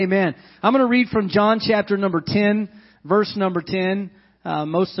Amen. I'm going to read from John chapter number 10, verse number 10.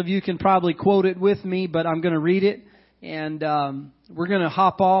 Most of you can probably quote it with me, but I'm going to read it, and we're going to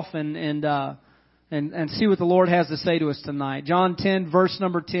hop off and see what the Lord has to say to us tonight. John 10, verse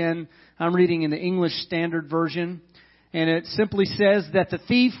number 10. I'm reading in the English Standard Version, and it simply says that the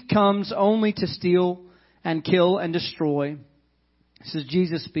thief comes only to steal and kill and destroy. This is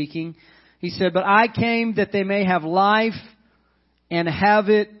Jesus speaking. He said, "But I came that they may have life and have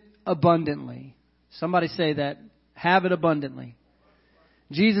it abundantly." Somebody say that. Have it abundantly.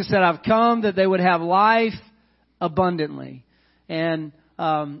 Jesus said, "I've come that they would have life abundantly." And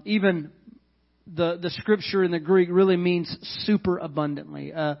even the scripture in the Greek really means super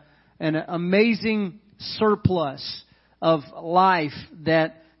abundantly. An amazing surplus of life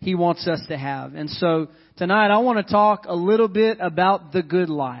that He wants us to have. And so tonight I want to talk a little bit about the good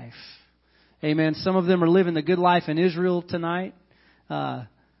life. Amen. Some of them are living the good life in Israel tonight.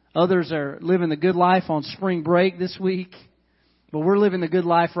 Others are living the good life on spring break this week. But we're living the good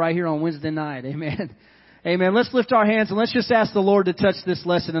life right here on Wednesday night. Amen. Amen. Let's lift our hands and let's just ask the Lord to touch this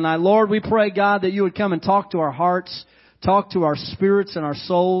lesson tonight. Lord, we pray, God, that You would come and talk to our hearts, talk to our spirits and our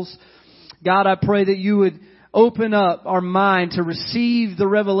souls. God, I pray that You would open up our mind to receive the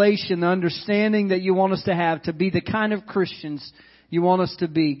revelation, the understanding that You want us to have, to be the kind of Christians You want us to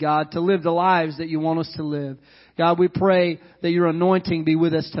be, God, to live the lives that You want us to live. God, we pray that Your anointing be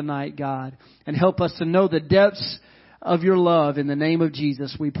with us tonight, God, and help us to know the depths of Your love. In the name of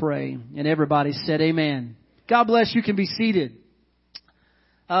Jesus, we pray. And everybody said amen. God bless. You can be seated.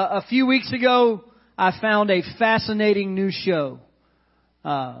 A few weeks ago, I found a fascinating new show,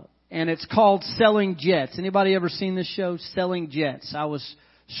 and it's called Selling Jets. Anybody ever seen this show, Selling Jets? I was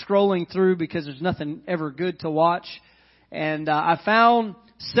scrolling through because there's nothing ever good to watch, and I found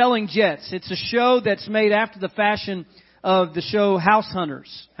Selling Jets. It's a show that's made after the fashion of the show House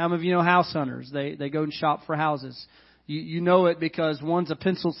Hunters. How many of you know House Hunters? They go and shop for houses. You know it because one's a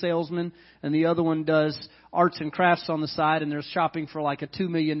pencil salesman and the other one does arts and crafts on the side, and they're shopping for like a $2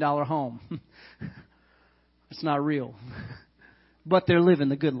 million home. It's not real. But they're living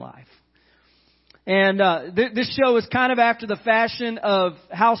the good life. And this show is kind of after the fashion of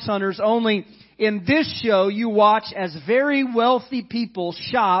House Hunters, only in this show you watch as very wealthy people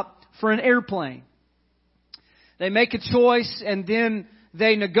shop for an airplane. They make a choice and then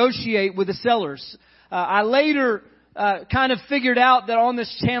they negotiate with the sellers. I later kind of figured out that on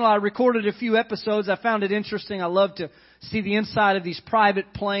this channel I recorded a few episodes. I found it interesting. I love to see the inside of these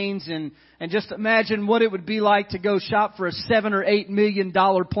private planes and just imagine what it would be like to go shop for a $7 or $8 million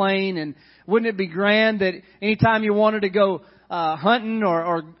plane. And wouldn't it be grand that anytime you wanted to go hunting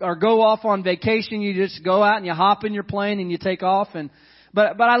or go off on vacation, you just go out and you hop in your plane and you take off.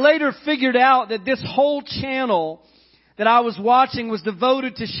 But I later figured out that this whole channel that I was watching was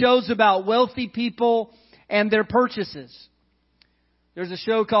devoted to shows about wealthy people and their purchases. There's a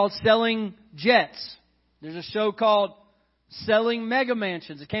show called Selling Jets. There's a show called Selling Mega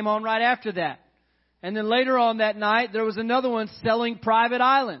Mansions. It came on right after that. And then later on that night, there was another one, Selling Private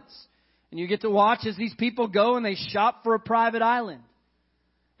Islands. And you get to watch as these people go and they shop for a private island.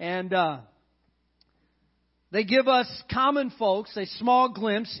 And they give us common folks a small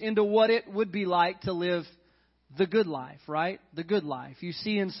glimpse into what it would be like to live the good life, right? The good life. You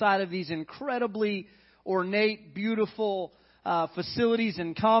see inside of these incredibly ornate, beautiful facilities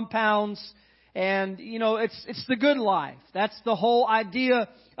and compounds. And, you know, it's the good life. That's the whole idea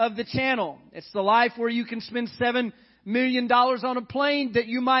of the channel. It's the life where you can spend $7 million on a plane that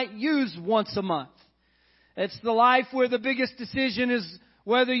you might use once a month. It's the life where the biggest decision is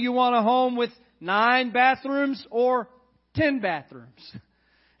whether you want a home with 9 bathrooms or 10 bathrooms.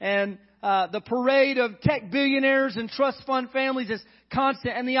 And the parade of tech billionaires and trust fund families is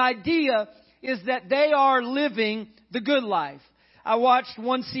constant. And the idea is that they are living the good life. I watched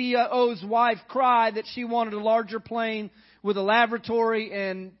one CEO's wife cry that she wanted a larger plane with a lavatory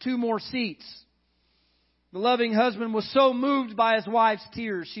and 2 more seats. The loving husband was so moved by his wife's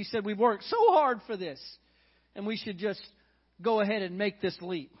tears. She said, "We've worked so hard for this, and we should just go ahead and make this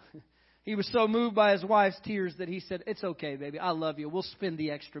leap." He was so moved by his wife's tears that he said, "It's okay, baby. I love you. We'll spend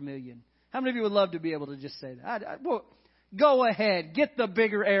the extra $1 million." How many of you would love to be able to just say that? Well, go ahead. Get the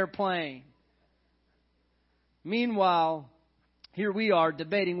bigger airplane. Meanwhile, here we are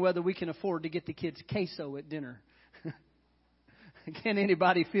debating whether we can afford to get the kids queso at dinner. Can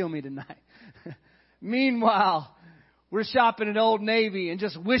anybody feel me tonight? Meanwhile, we're shopping at Old Navy and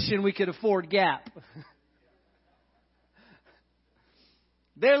just wishing we could afford Gap.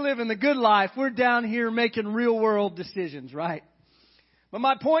 They're living the good life. We're down here making real world decisions, right? But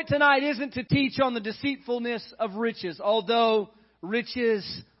my point tonight isn't to teach on the deceitfulness of riches, although riches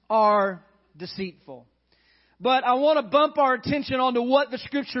are deceitful. But I want to bump our attention onto what the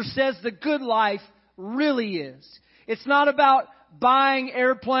Scripture says the good life really is. It's not about buying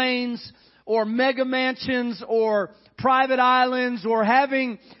airplanes or mega mansions or private islands or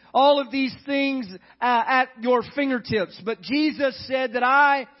having all of these things at your fingertips. But Jesus said that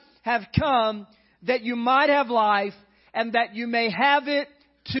I have come that you might have life and that you may have it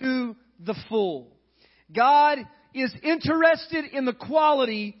to the full. God is interested in the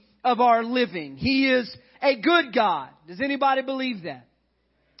quality of our living. He is a good God. Does anybody believe that?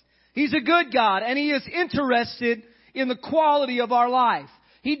 He's a good God, and He is interested in the quality of our life.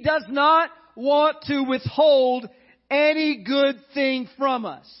 He does not want to withhold any good thing from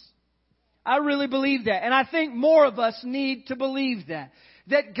us. I really believe that. And I think more of us need to believe that.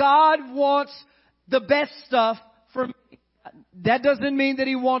 That God wants the best stuff for me. That doesn't mean that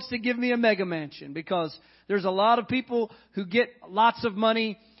He wants to give me a mega mansion, because there's a lot of people who get lots of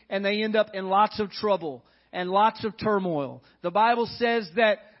money and they end up in lots of trouble and lots of turmoil. The Bible says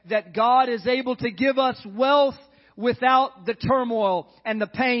that God is able to give us wealth without the turmoil and the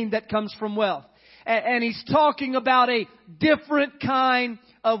pain that comes from wealth. And He's talking about a different kind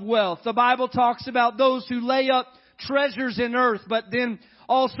of wealth. The Bible talks about those who lay up treasures in earth, but then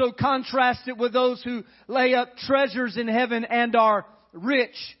also contrast it with those who lay up treasures in heaven and are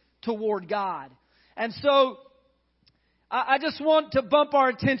rich toward God. And so I just want to bump our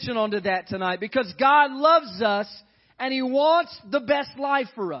attention onto that tonight, because God loves us and He wants the best life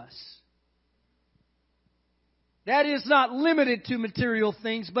for us. That is not limited to material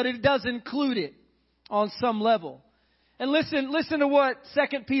things, but it does include it on some level. And listen to what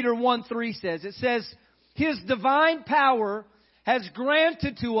 2 Peter 1:3 says. It says, His divine power has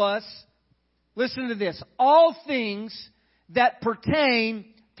granted to us, listen to this, all things that pertain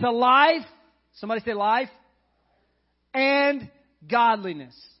to life. Somebody say life. And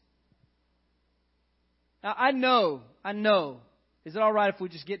godliness. Now, I know. Is it all right if we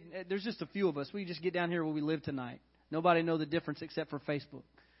just there's just a few of us. We just get down here where we live tonight. Nobody know the difference except for Facebook.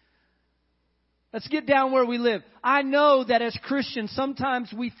 Let's get down where we live. I know that as Christians,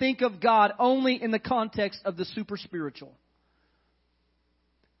 sometimes we think of God only in the context of the super spiritual.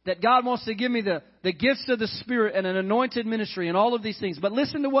 That God wants to give me the gifts of the Spirit and an anointed ministry and all of these things. But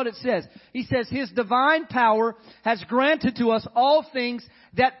listen to what it says. He says, His divine power has granted to us all things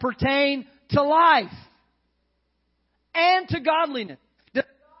that pertain to life and to godliness. Does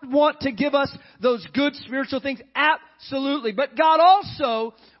God want to give us those good spiritual things? Absolutely. But God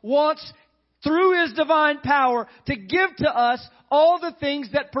also wants, through His divine power, to give to us all the things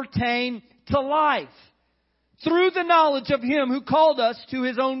that pertain to life, through the knowledge of Him who called us to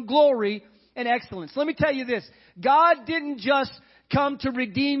His own glory and excellence. Let me tell you this. God didn't just come to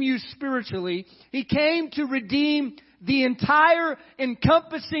redeem you spiritually. He came to redeem the entire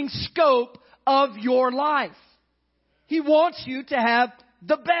encompassing scope of your life. He wants you to have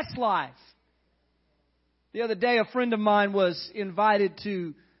the best life. The other day, a friend of mine was invited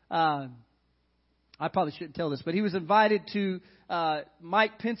to, I probably shouldn't tell this, but he was invited to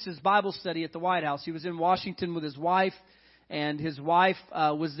Mike Pence's Bible study at the White House. He was in Washington with his wife, and his wife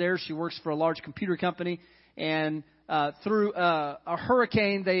was there. She works for a large computer company, and through a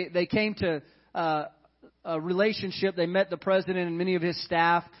hurricane, they came to a relationship. They met the president and many of his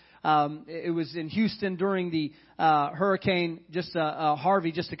staff. It was in Houston during the hurricane,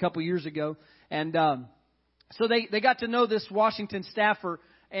 Harvey, just a couple years ago, and so they got to know this Washington staffer.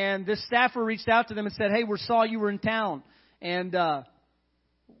 And this staffer reached out to them and said, "Hey, we saw you were in town, and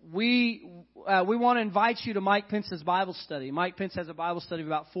we want to invite you to Mike Pence's Bible study." Mike Pence has a Bible study of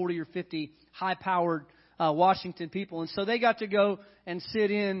about 40 or 50 high-powered Washington people, and so they got to go and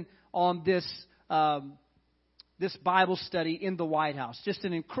sit in on this Bible study in the White House. Just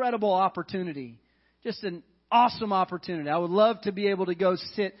an incredible opportunity, just an awesome opportunity. I would love to be able to go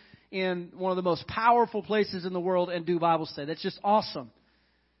sit in one of the most powerful places in the world and do Bible study. That's just awesome.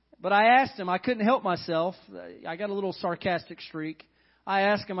 But I asked him, I couldn't help myself. I got a little sarcastic streak. I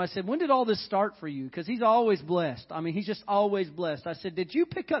asked him, I said, "When did all this start for you?" Because he's always blessed. I mean, he's just always blessed. I said, "Did you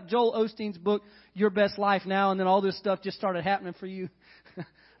pick up Joel Osteen's book, Your Best Life Now, and then all this stuff just started happening for you?"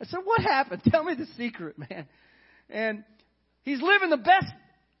 I said, "What happened? Tell me the secret, man." And he's living the best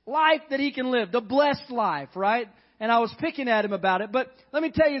life that he can live, the blessed life, right? And I was picking at him about it. But let me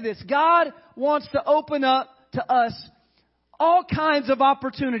tell you this. God wants to open up to us all kinds of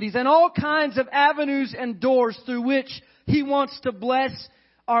opportunities and all kinds of avenues and doors through which He wants to bless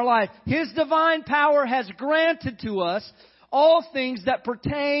our life. His divine power has granted to us all things that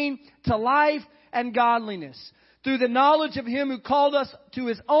pertain to life and godliness, through the knowledge of Him who called us to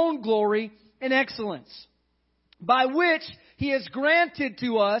His own glory and excellence, by which He has granted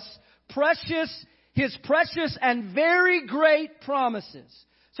to us His precious and very great promises.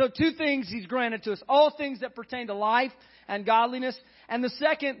 So 2 things He's granted to us. All things that pertain to life and godliness. And the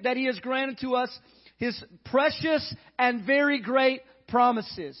second, that He has granted to us His precious and very great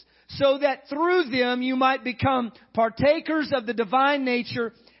promises. So that through them you might become partakers of the divine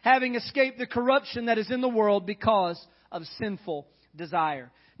nature, having escaped the corruption that is in the world because of sinful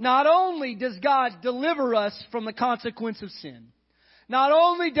desire. Not only does God deliver us from the consequence of sin, not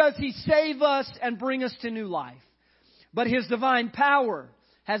only does He save us and bring us to new life, but His divine power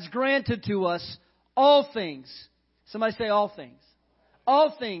has granted to us all things. Somebody say all things.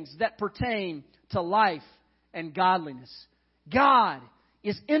 All things that pertain to life and godliness. God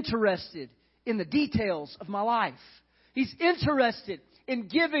is interested in the details of my life. He's interested in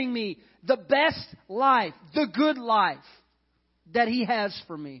giving me the best life, the good life that He has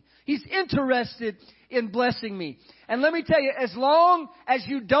for me. He's interested in blessing me. And let me tell you, as long as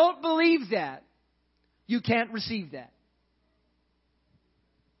you don't believe that, you can't receive that.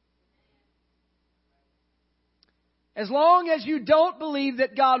 As long as you don't believe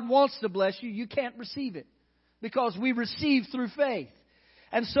that God wants to bless you, you can't receive it. Because we receive through faith.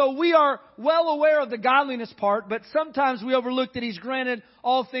 And so we are well aware of the godliness part, but sometimes we overlook that He's granted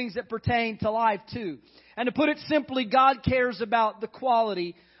all things that pertain to life too. And to put it simply, God cares about the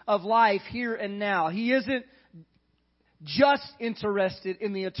quality of life here and now. He isn't just interested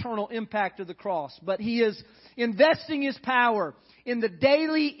in the eternal impact of the cross, but He is investing His power in the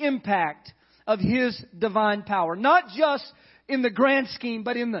daily impact of His divine power. Not just in the grand scheme,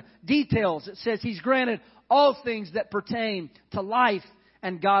 but in the details. It says He's granted all things that pertain to life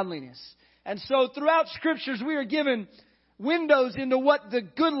and godliness. And so throughout Scriptures we are given windows into what the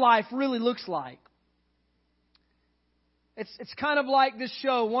good life really looks like. It's kind of like this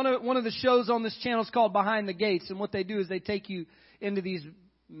show. One of the shows on this channel is called Behind the Gates. And what they do is they take you into these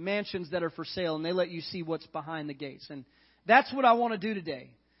mansions that are for sale and they let you see what's behind the gates. And that's what I want to do today.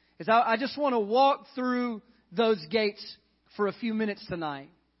 Is I just want to walk through those gates for a few minutes tonight.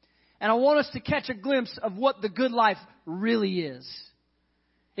 And I want us to catch a glimpse of what the good life really is.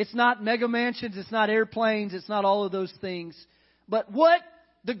 It's not mega mansions, it's not airplanes, it's not all of those things. But what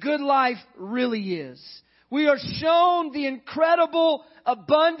the good life really is. We are shown the incredible,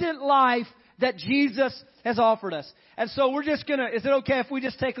 abundant life that Jesus has offered us. And so we're just going to, is it okay if we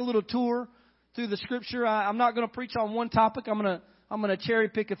just take a little tour through the Scripture? I'm not going to preach on one topic. I'm going to cherry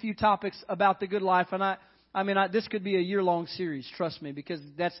pick a few topics about the good life. And this could be a year-long series, trust me, because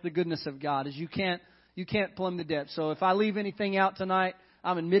that's the goodness of God, is you can't plumb the depth. So if I leave anything out tonight,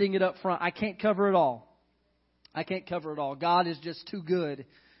 I'm admitting it up front. I can't cover it all. I can't cover it all. God is just too good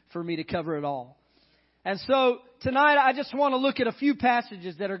for me to cover it all. And so tonight I just want to look at a few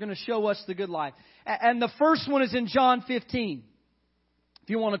passages that are going to show us the good life. And the first one is in John 15. If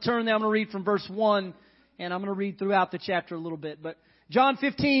you want to turn there, I'm going to read from verse 1, and I'm going to read throughout the chapter a little bit. But John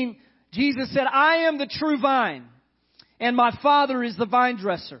 15, Jesus said, I am the true vine, and my Father is the vine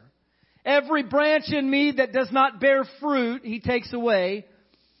dresser. Every branch in me that does not bear fruit, He takes away.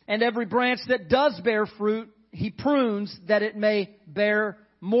 And every branch that does bear fruit, He prunes that it may bear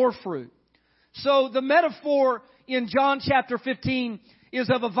more fruit. So the metaphor in John chapter 15 is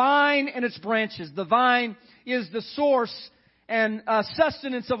of a vine and its branches. The vine is the source and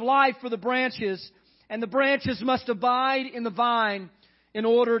sustenance of life for the branches. And the branches must abide in the vine in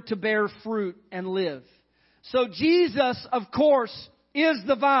order to bear fruit and live. So Jesus, of course, is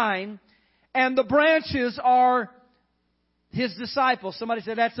the vine, and the branches are His disciples. Somebody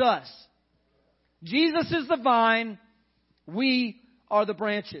said, that's us. Jesus is the vine. We are the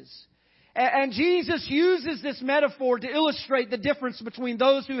branches. And Jesus uses this metaphor to illustrate the difference between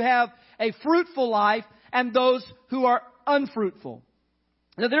those who have a fruitful life and those who are unfruitful.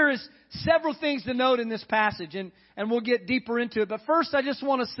 Now, there is several things to note in this passage, and we'll get deeper into it. But first, I just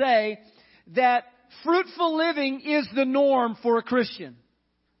want to say that fruitful living is the norm for a Christian.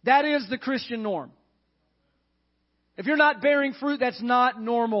 That is the Christian norm. If you're not bearing fruit, that's not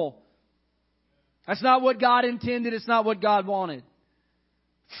normal. That's not what God intended. It's not what God wanted.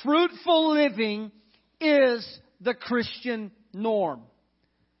 Fruitful living is the Christian norm.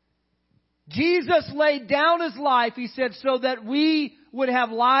 Jesus laid down His life, He said, so that we would have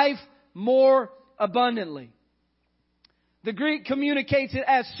life more abundantly. The Greek communicates it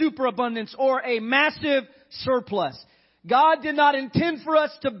as superabundance or a massive surplus. God did not intend for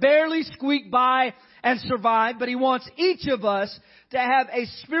us to barely squeak by and survive, but He wants each of us to have a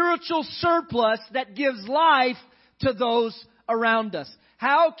spiritual surplus that gives life to those around us.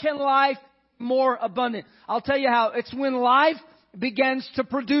 How can life be more abundant? I'll tell you how. It's when life begins to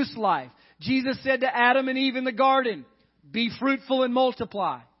produce life. Jesus said to Adam and Eve in the garden, be fruitful and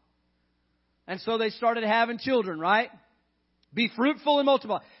multiply. And so they started having children, right? Be fruitful and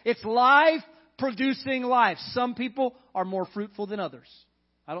multiply. It's life producing life. Some people are more fruitful than others.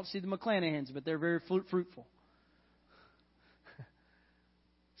 I don't see the McClanahans, but they're very fruitful.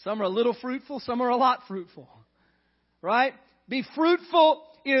 Some are a little fruitful, some are a lot fruitful. Right? Be fruitful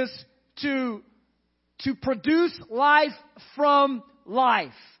is to produce life from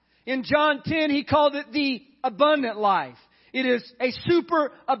life. In John 10, he called it the abundant life. It is a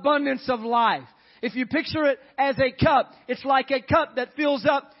superabundance of life. If you picture it as a cup, it's like a cup that fills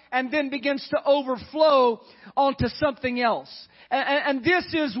up and then begins to overflow onto something else. And this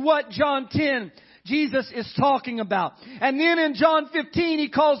is what John 10, Jesus is talking about. And then in John 15, he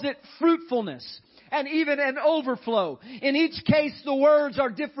calls it fruitfulness and even an overflow. In each case, the words are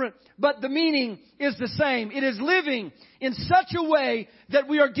different, but the meaning is the same. It is living in such a way that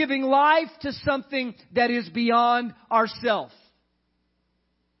we are giving life to something that is beyond ourselves.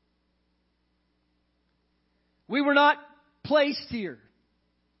 We were not placed here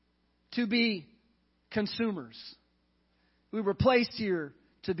to be consumers. We were placed here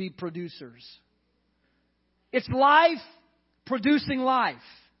to be producers. It's life producing life.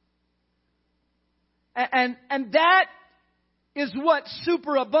 And that is what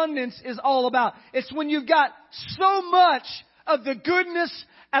superabundance is all about. It's when you've got so much of the goodness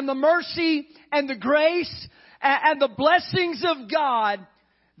and the mercy and the grace and the blessings of God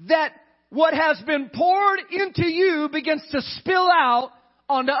that what has been poured into you begins to spill out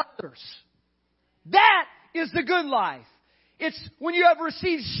onto others. That is the good life. It's when you have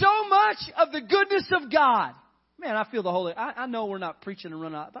received so much of the goodness of God. Man, I feel the Holy. I know we're not preaching and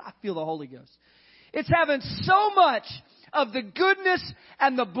running out, but I feel the Holy Ghost. It's having so much of the goodness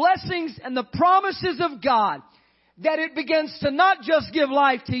and the blessings and the promises of God that it begins to not just give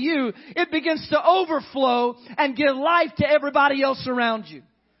life to you, it begins to overflow and give life to everybody else around you.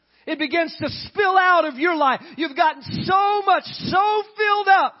 It begins to spill out of your life. You've gotten so much, so filled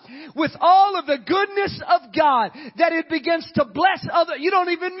up with all of the goodness of God that it begins to bless others. You don't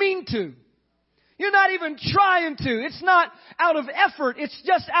even mean to. You're not even trying to. It's not out of effort. It's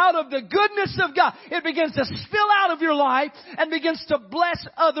just out of the goodness of God. It begins to spill out of your life and begins to bless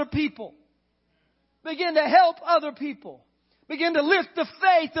other people. Begin to help other people. Begin to lift the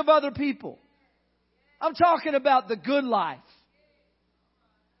faith of other people. I'm talking about the good life.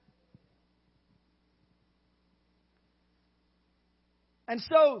 And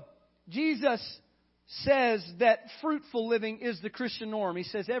so Jesus says that fruitful living is the Christian norm. He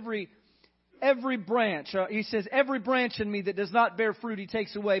says every branch, he says every branch in me that does not bear fruit he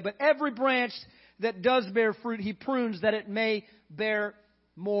takes away. But every branch that does bear fruit he prunes that it may bear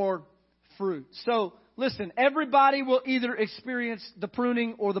more fruit. So listen, everybody will either experience the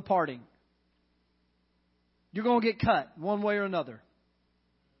pruning or the parting. You're going to get cut one way or another.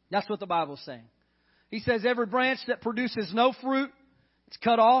 That's what the Bible's saying. He says every branch that produces no fruit, it's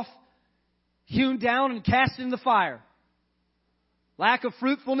cut off, hewn down, and cast in the fire. Lack of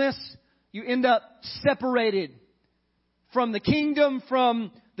fruitfulness, you end up separated from the kingdom,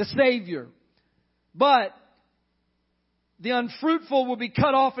 from the Savior. But the unfruitful will be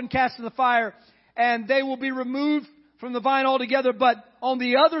cut off and cast in the fire, and they will be removed from the vine altogether. But on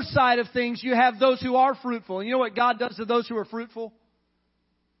the other side of things, you have those who are fruitful. And you know what God does to those who are fruitful?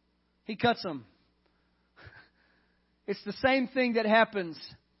 He cuts them. It's the same thing that happens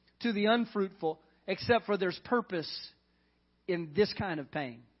to the unfruitful, except for there's purpose in this kind of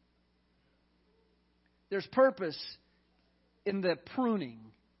pain. There's purpose in the pruning.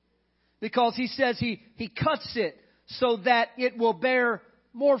 Because he says he cuts it so that it will bear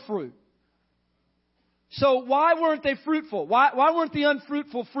more fruit. So why weren't they fruitful? Why weren't the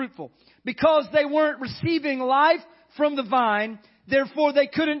unfruitful fruitful? Because they weren't receiving life from the vine. Therefore, they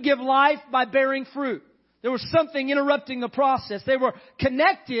couldn't give life by bearing fruit. There was something interrupting the process. They were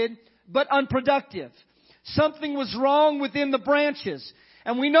connected but unproductive. Something was wrong within the branches.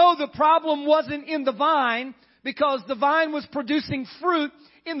 And we know the problem wasn't in the vine because the vine was producing fruit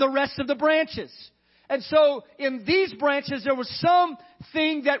in the rest of the branches. And so in these branches, there was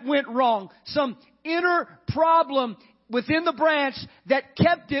something that went wrong. Some inner problem within the branch that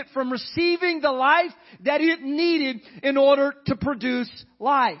kept it from receiving the life that it needed in order to produce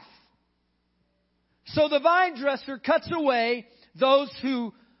life. So the vine dresser cuts away those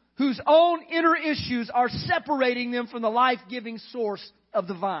whose own inner issues are separating them from the life-giving source of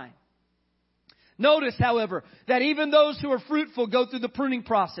the vine. Notice, however, that even those who are fruitful go through the pruning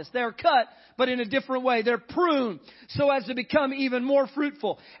process. They are cut, but in a different way. They're pruned so as to become even more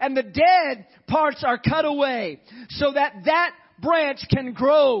fruitful. And the dead parts are cut away so that branch can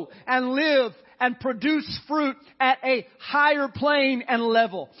grow and live and produce fruit at a higher plane and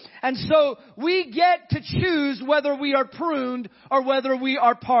level. And so we get to choose whether we are pruned or whether we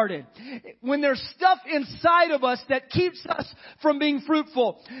are parted. When there's stuff inside of us that keeps us from being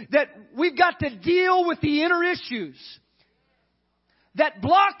fruitful, that we've got to deal with the inner issues that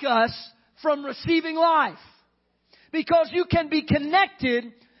block us from receiving life. Because you can be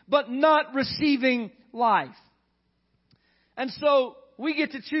connected but not receiving life. And so we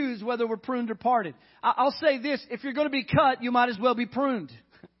get to choose whether we're pruned or parted. I'll say this, if you're going to be cut, you might as well be pruned.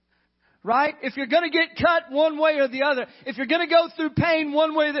 Right? If you're going to get cut one way or the other, if you're going to go through pain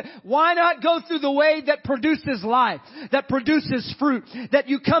one way or the other, why not go through the way that produces life, that produces fruit, that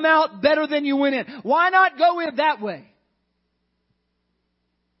you come out better than you went in? Why not go in that way?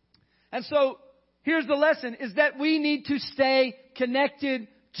 And so, here's the lesson, is that we need to stay connected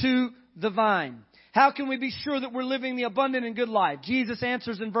to the vine. How can we be sure that we're living the abundant and good life? Jesus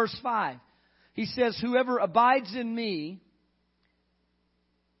answers in verse 5. He says, whoever abides in me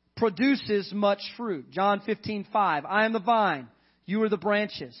produces much fruit. John 15:5. I am the vine, you are the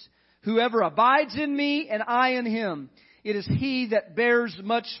branches. Whoever abides in me and I in him, it is he that bears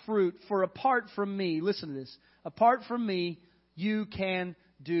much fruit. For apart from me, listen to this, apart from me, you can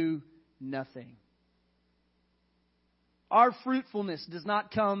do nothing. Our fruitfulness does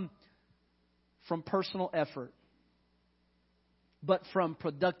not come from personal effort, but from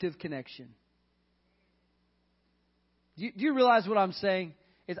productive connection. Do you realize what I'm saying?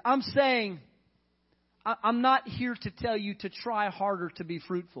 I'm saying I'm not here to tell you to try harder to be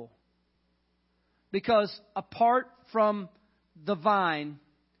fruitful. Because apart from the vine,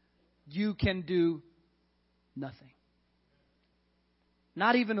 you can do nothing.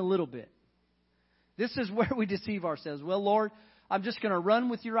 Not even a little bit. This is where we deceive ourselves. Well, Lord, I'm just going to run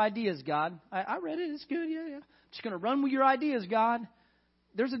with your ideas, God. I read it. It's good. Yeah. I'm just going to run with your ideas, God.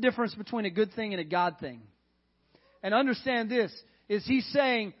 There's a difference between a good thing and a God thing. And understand this, is He's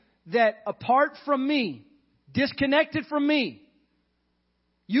saying that apart from me, disconnected from me,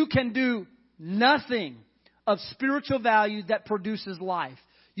 you can do nothing of spiritual value that produces life.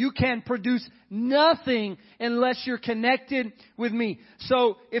 You can produce nothing unless you're connected with me.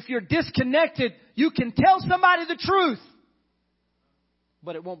 So if you're disconnected, you can tell somebody the truth,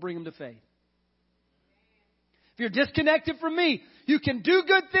 but it won't bring them to faith. If you're disconnected from me, you can do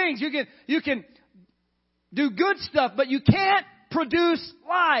good things. You can do good stuff, but you can't produce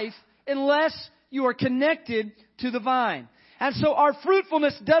life unless you are connected to the vine. And so our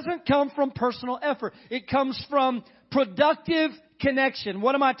fruitfulness doesn't come from personal effort. It comes from productive connection.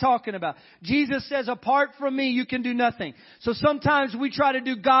 What am I talking about? Jesus says, apart from me, you can do nothing. So sometimes we try to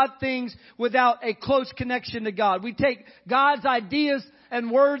do God things without a close connection to God. We take God's ideas and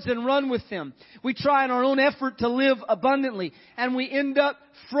words and run with them. We try in our own effort to live abundantly, and we end up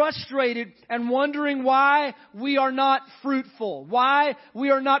frustrated and wondering why we are not fruitful, why we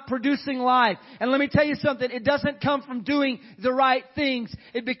are not producing life. And let me tell you something, it doesn't come from doing the right things.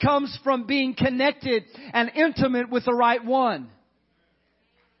 It becomes from being connected and intimate with the right one.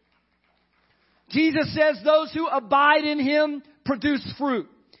 Jesus says those who abide in Him produce fruit.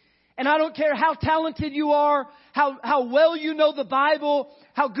 And I don't care how talented you are, how well you know the Bible,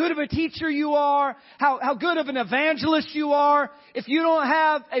 how good of a teacher you are, how good of an evangelist you are. If you don't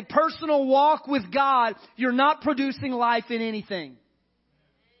have a personal walk with God, you're not producing life in anything.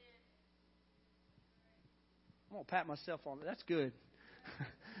 I'm going to pat myself on it. That's good.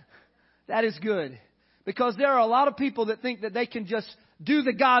 That is good. Because there are a lot of people that think that they can just do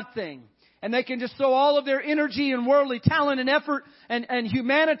the God thing. And they can just throw all of their energy and worldly talent and effort and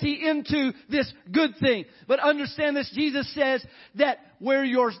humanity into this good thing. But understand this, Jesus says that where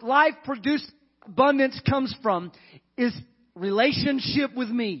your life produced abundance comes from is relationship with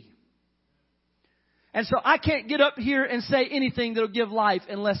me. And so I can't get up here and say anything that'll give life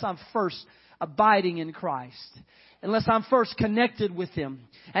unless I'm first abiding in Christ. Unless I'm first connected with Him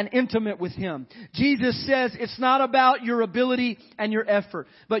and intimate with Him. Jesus says it's not about your ability and your effort,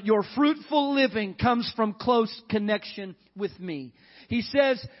 but your fruitful living comes from close connection with me. He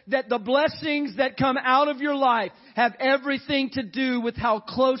says that the blessings that come out of your life have everything to do with how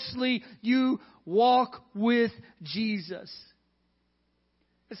closely you walk with Jesus.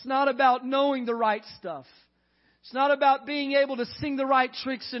 It's not about knowing the right stuff. It's not about being able to sing the right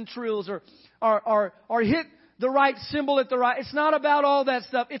tricks and trills or hit the right symbol at the right. It's not about all that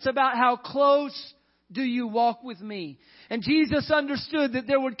stuff. It's about how close do you walk with me. And Jesus understood that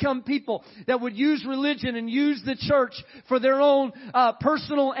there would come people that would use religion and use the church for their own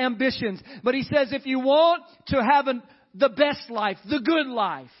personal ambitions. But He says if you want to have the best life, the good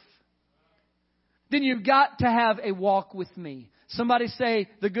life, then you've got to have a walk with me. Somebody say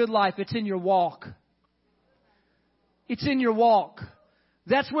the good life. It's in your walk. It's in your walk.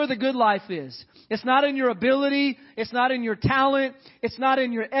 That's where the good life is. It's not in your ability. It's not in your talent. It's not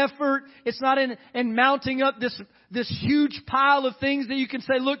in your effort. It's not in mounting up this huge pile of things that you can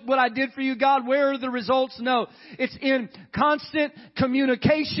say, look what I did for you, God. Where are the results? No. It's in constant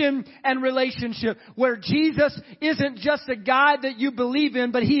communication and relationship where Jesus isn't just a God that you believe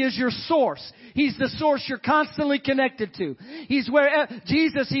in, but He is your source. He's the source you're constantly connected to. He's where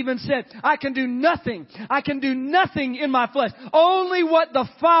Jesus even said, I can do nothing. I can do nothing in my flesh. Only what the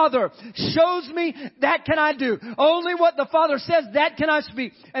Father shows me, that can I do. Only what the Father says, that can I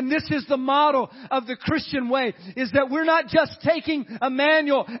speak. And this is the model of the Christian way, is that we're not just taking a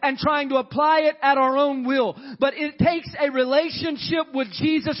manual and trying to apply it at our own will, but it takes a relationship with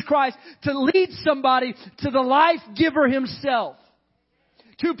Jesus Christ to lead somebody to the life giver Himself.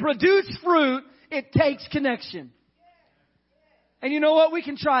 To produce fruit, it takes connection. And you know what? We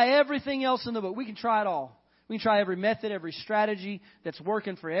can try everything else in the book. We can try it all. We can try every method, every strategy that's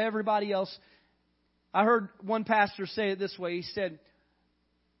working for everybody else. I heard one pastor say it this way.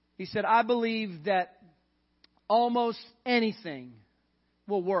 He said, I believe that almost anything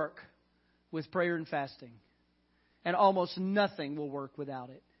will work with prayer and fasting. And almost nothing will work without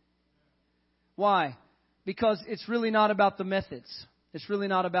it. Why? Because it's really not about the methods. It's really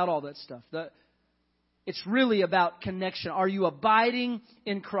not about all that stuff. It's really about connection. Are you abiding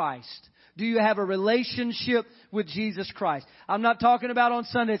in Christ? Do you have a relationship with Jesus Christ? I'm not talking about on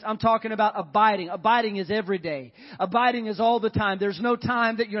Sundays. I'm talking about abiding. Abiding is every day. Abiding is all the time. There's no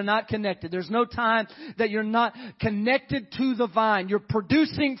time that you're not connected. There's no time that you're not connected to the vine. You're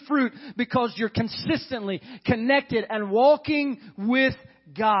producing fruit because you're consistently connected and walking with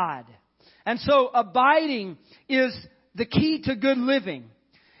God. And so abiding is the key to good living.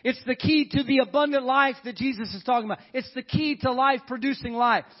 It's the key to the abundant life that Jesus is talking about. It's the key to life producing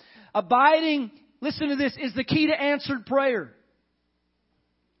life. Abiding, listen to this, is the key to answered prayer.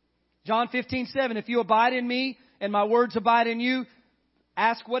 John 15:7, if you abide in me and my words abide in you,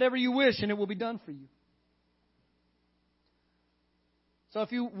 ask whatever you wish and it will be done for you. So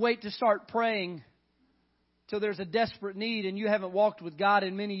if you wait to start praying till there's a desperate need and you haven't walked with God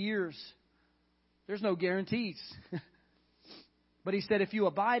in many years, there's no guarantees. But He said, if you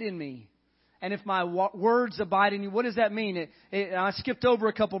abide in me, and if my words abide in you, what does that mean? I skipped over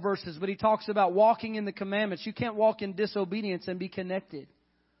a couple verses, but He talks about walking in the commandments. You can't walk in disobedience and be connected.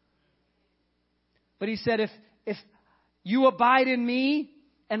 But He said, if you abide in me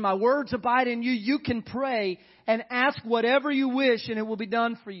and my words abide in you, you can pray and ask whatever you wish and it will be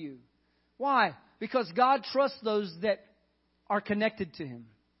done for you. Why? Because God trusts those that are connected to Him.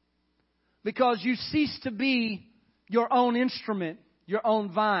 Because you cease to be your own instrument, your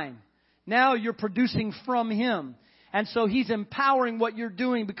own vine. Now you're producing from Him. And so He's empowering what you're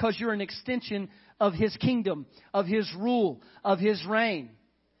doing because you're an extension of His kingdom, of His rule, of His reign.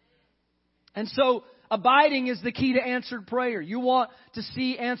 And so abiding is the key to answered prayer. You want to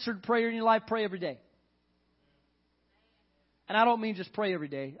see answered prayer in your life, pray every day. And I don't mean just pray every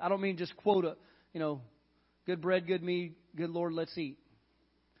day. I don't mean just quote good bread, good meat, good Lord, let's eat.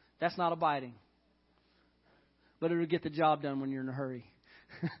 That's not abiding. But it'll get the job done when you're in a hurry.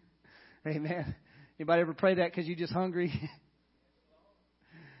 Amen. Anybody ever pray that because you're just hungry?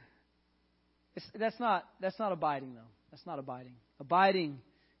 That's not abiding, though. That's not abiding. Abiding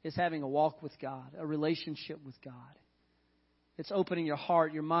is having a walk with God, a relationship with God. It's opening your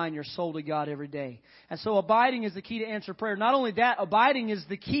heart, your mind, your soul to God every day. And so abiding is the key to answer prayer. Not only that, abiding is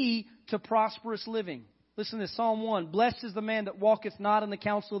the key to prosperous living. Listen to this, Psalm 1. Blessed is the man that walketh not in the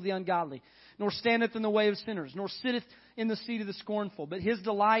counsel of the ungodly, nor standeth in the way of sinners, nor sitteth in the seat of the scornful. But his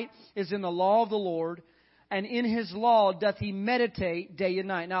delight is in the law of the Lord, and in His law doth he meditate day and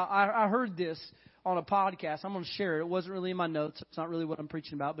night. Now, I heard this on a podcast. I'm going to share it. It wasn't really in my notes. It's not really what I'm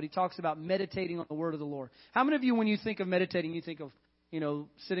preaching about. But he talks about meditating on the word of the Lord. How many of you, when you think of meditating, you think of,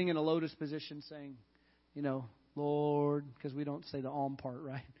 sitting in a lotus position saying, Lord, because we don't say the part,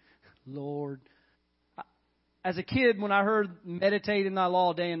 right? Lord. As a kid, when I heard meditate in thy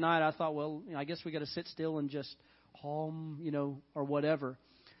law day and night, I thought, well, I guess we got to sit still and just hum, or whatever.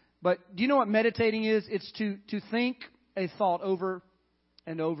 But do you know what meditating is? It's to think a thought over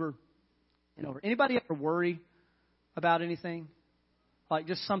and over and over. Anybody ever worry about anything? Like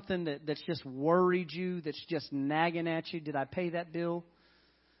just something that's just worried you, that's just nagging at you. Did I pay that bill?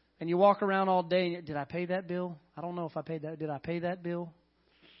 And you walk around all day and did I pay that bill? I don't know if I paid that. Did I pay that bill?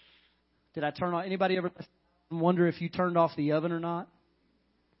 Did I turn on? Anybody ever wonder if you turned off the oven or not?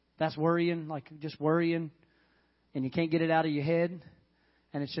 That's worrying, like just worrying, and you can't get it out of your head,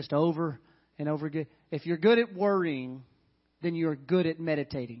 and it's just over and over again. If you're good at worrying, then you're good at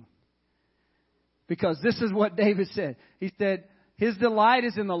meditating. Because this is what David said. He said, his delight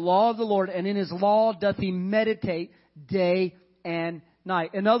is in the law of the Lord, and in His law doth he meditate day and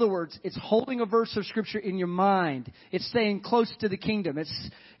night. In other words, it's holding a verse of Scripture in your mind. It's staying close to the kingdom.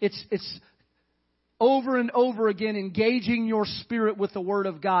 It's over and over again engaging your spirit with the Word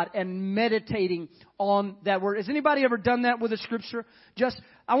of God and meditating on that Word. Has anybody ever done that with a Scripture?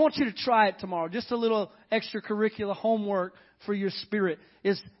 I want you to try it tomorrow. Just a little extracurricular homework for your spirit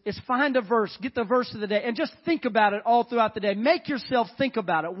is find a verse, get the verse of the day, and just think about it all throughout the day. Make yourself think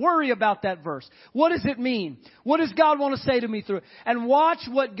about it. Worry about that verse. What does it mean? What does God want to say to me through it? And watch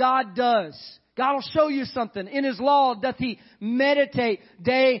what God does. God will show you something. In His law doth He meditate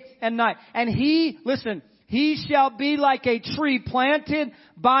day and night. And He shall be like a tree planted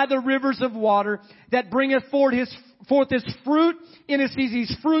by the rivers of water that bringeth forth his fruit in his season.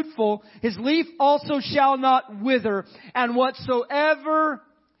 He's fruitful. His leaf also shall not wither. And whatsoever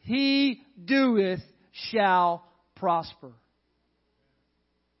he doeth shall prosper.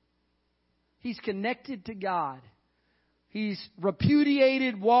 He's connected to God. He's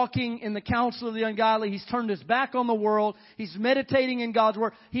repudiated walking in the counsel of the ungodly. He's turned his back on the world. He's meditating in God's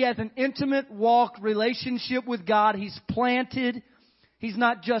Word. He has an intimate walk relationship with God. He's planted. He's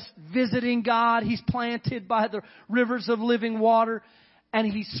not just visiting God. He's planted by the rivers of living water.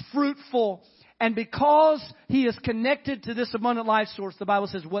 And he's fruitful. And because he is connected to this abundant life source, the Bible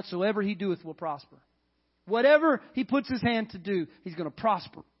says, whatsoever he doeth will prosper. Whatever he puts his hand to do, he's going to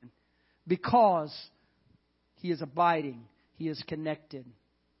prosper. Because he is abiding. He is connected.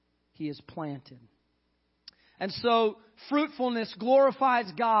 He is planted. And so fruitfulness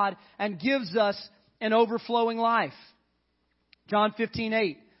glorifies God and gives us an overflowing life. John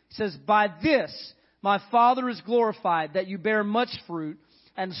 15:8 says, by this my Father is glorified, that you bear much fruit,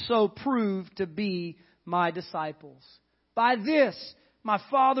 and so prove to be my disciples. By this my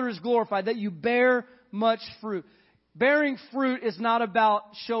Father is glorified, that you bear much fruit. Bearing fruit is not about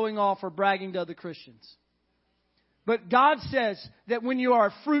showing off or bragging to other Christians. But God says that when you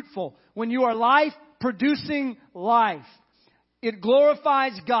are fruitful, when you are life-producing life, it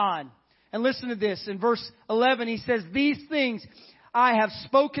glorifies God. And listen to this. In verse 11, He says, these things I have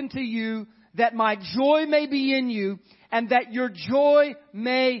spoken to you, that my joy may be in you, and that your joy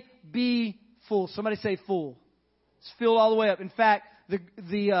may be full. Somebody say full. It's filled all the way up. In fact,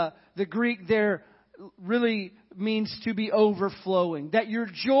 the Greek there really means to be overflowing. That your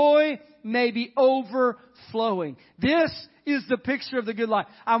joy may be overflowing. This is the picture of the good life.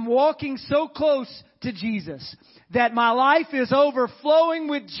 I'm walking so close to Jesus that my life is overflowing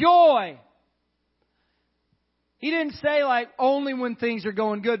with joy. He didn't say like only when things are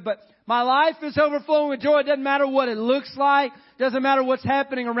going good, but my life is overflowing with joy. It doesn't matter what it looks like. Doesn't matter what's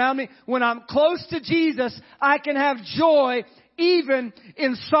happening around me. When I'm close to Jesus, I can have joy even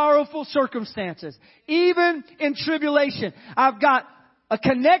in sorrowful circumstances, even in tribulation. I've got a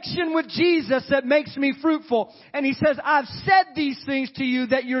connection with Jesus that makes me fruitful. And He says, I've said these things to you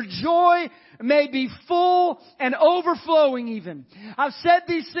that your joy may be full and overflowing even. I've said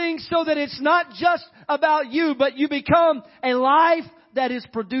these things so that it's not just about you, but you become a life that is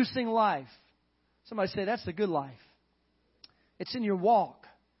producing life. Somebody say, that's the good life. It's in your walk.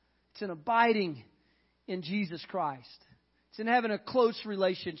 It's in abiding in Jesus Christ. It's in having a close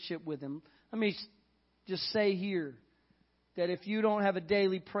relationship with Him. Let me just say here that if you don't have a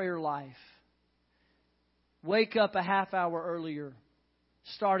daily prayer life, wake up a half hour earlier,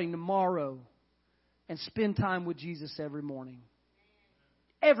 starting tomorrow, and spend time with Jesus every morning.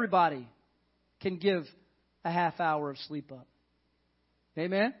 Everybody can give a half hour of sleep up.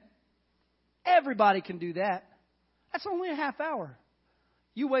 Amen? Everybody can do that. That's only a half hour.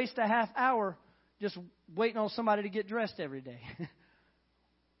 You waste a half hour just waiting on somebody to get dressed every day.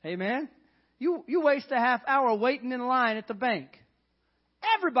 Amen? You waste a half hour waiting in line at the bank.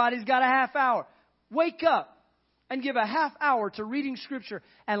 Everybody's got a half hour. Wake up and give a half hour to reading Scripture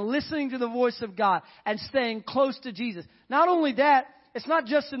and listening to the voice of God and staying close to Jesus. Not only that, it's not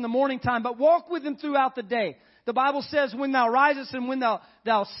just in the morning time, but walk with Him throughout the day. The Bible says, when thou risest and when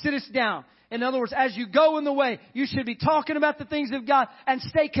thou sittest down. In other words, as you go in the way, you should be talking about the things of God and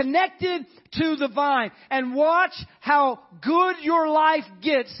stay connected to the vine. And watch how good your life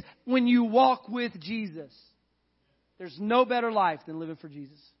gets when you walk with Jesus. There's no better life than living for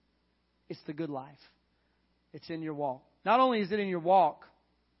Jesus. It's the good life. It's in your walk. Not only is it in your walk,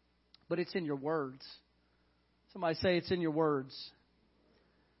 but it's in your words. Somebody say it's in your words.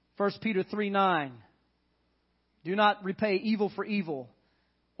 1 Peter 3:9. Do not repay evil for evil,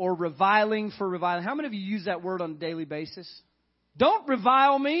 or reviling for reviling. How many of you use that word on a daily basis? Don't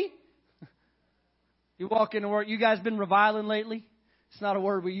revile me. You walk into work. You guys been reviling lately? It's not a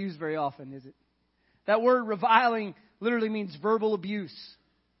word we use very often, is it? That word reviling literally means verbal abuse.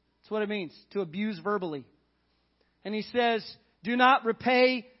 That's what it means, to abuse verbally. And he says, do not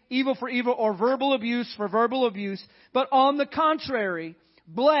repay evil for evil or verbal abuse for verbal abuse, but on the contrary,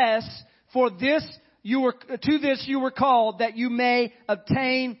 bless, for this to this you were called, that you may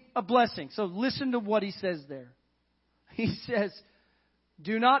obtain a blessing. So listen to what he says there. He says,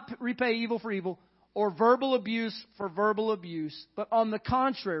 do not repay evil for evil or verbal abuse for verbal abuse, but on the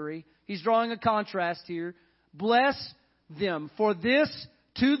contrary, he's drawing a contrast here, bless them, for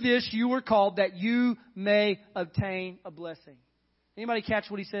to this you were called, that you may obtain a blessing. Anybody catch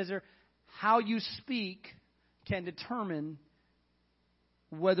what he says there? How you speak can determine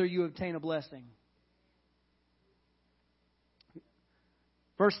whether you obtain a blessing.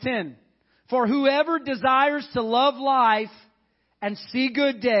 Verse 10. For whoever desires to love life and see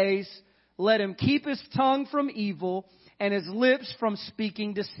good days, let him keep his tongue from evil and his lips from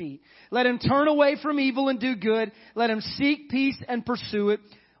speaking deceit. Let him turn away from evil and do good. Let him seek peace and pursue it.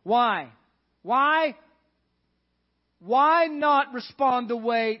 Why? Why not respond the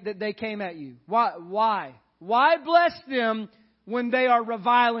way that they came at you? Why? Why bless them when they are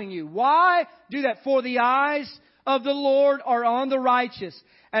reviling you? Why do that? For the eyes of the Lord are on the righteous,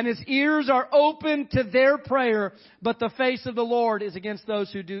 and His ears are open to their prayer, but the face of the Lord is against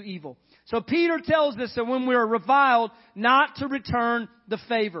those who do evil. So Peter tells us that when we are reviled, not to return the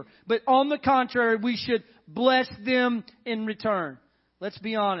favor, but on the contrary, we should bless them in return. Let's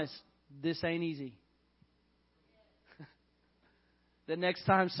be honest, this ain't easy. The next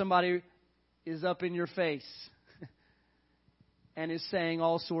time somebody is up in your face and is saying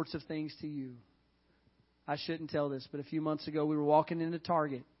all sorts of things to you. I shouldn't tell this, but a few months ago we were walking into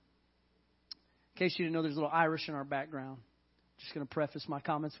Target. In case you didn't know, there's a little Irish in our background. Just going to preface my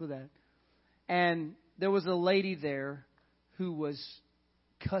comments with that. And there was a lady there who was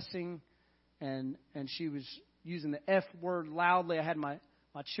cussing and she was using the F word loudly. I had my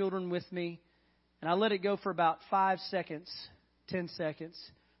children with me, and I let it go for about 5 seconds, 10 seconds,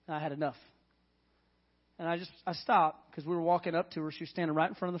 and I had enough. And I stopped because we were walking up to her. She was standing right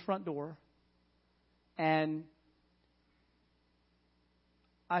in front of the front door. And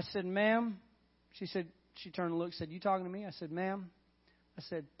I said, ma'am, she turned and looked, said, you talking to me? I said, ma'am. I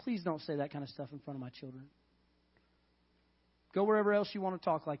said, please don't say that kind of stuff in front of my children. Go wherever else you want to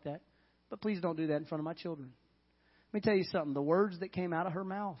talk like that, but please don't do that in front of my children. Let me tell you something. The words that came out of her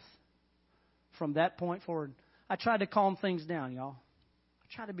mouth from that point forward, I tried to calm things down, y'all.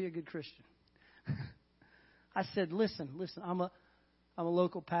 I tried to be a good Christian. I said, listen, I'm a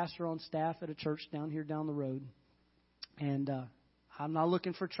local pastor on staff at a church down here down the road. And I'm not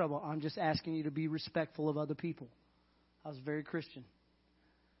looking for trouble. I'm just asking you to be respectful of other people. I was very Christian.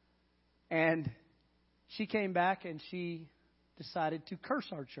 And she came back and she decided to curse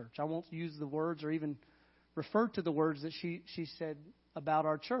our church. I won't use the words or even refer to the words that she said about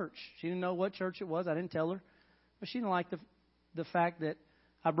our church. She didn't know what church it was. I didn't tell her. But she didn't like the fact that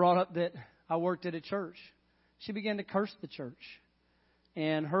I brought up that I worked at a church. She began to curse the church.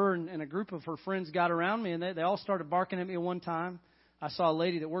 And her and a group of her friends got around me, and they all started barking at me at one time. I saw a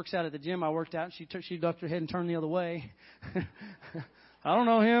lady that works out at the gym I worked out, and she ducked her head and turned the other way. I don't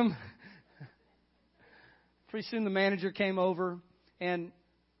know him. Pretty soon the manager came over, and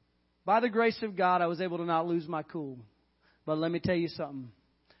by the grace of God, I was able to not lose my cool. But let me tell you something.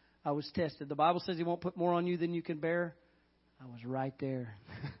 I was tested. The Bible says He won't put more on you than you can bear. I was right there.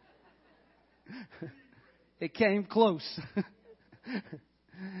 It came close.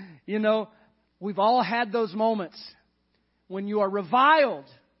 You know, we've all had those moments when you are reviled.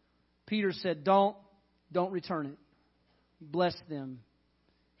 Peter said, don't return it. Bless them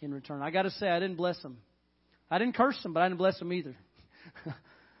in return. I got to say, I didn't bless them. I didn't curse them, but I didn't bless them either.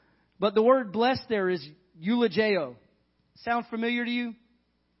 But the word blessed there is eulogeo. Sound familiar to you?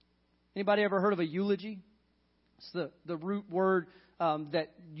 Anybody ever heard of a eulogy? It's the root word that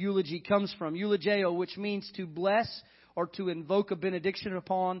eulogy comes from. Eulogeo, which means to bless or to invoke a benediction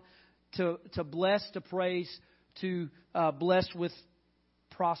upon, to bless, to praise, to bless with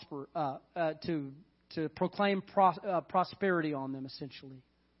prosper, to proclaim prosperity on them, essentially.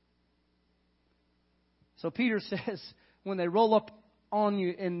 So Peter says, when they roll up on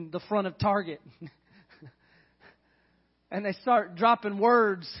you in the front of Target and they start dropping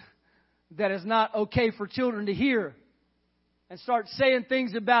words that is not okay for children to hear, and start saying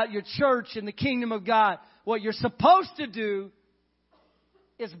things about your church and the kingdom of God, what you're supposed to do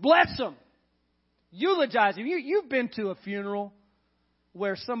is bless them. Eulogize them. You've been to a funeral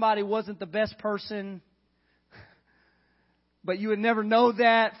where somebody wasn't the best person, but you would never know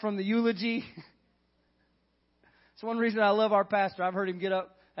that from the eulogy. It's one reason I love our pastor. I've heard him get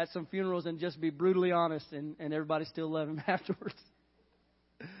up at some funerals and just be brutally honest, and everybody still love him afterwards.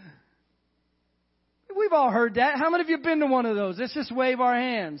 We've all heard that. How many of you have been to one of those? Let's just wave our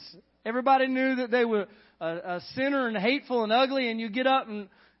hands. Everybody knew that they were a sinner and hateful and ugly, and you get up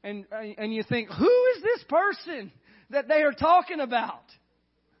and you think, who is this person that they are talking about?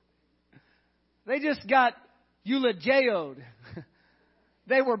 They just got eulogioed.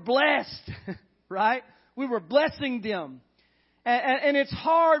 They were blessed, right? We were blessing them. And it's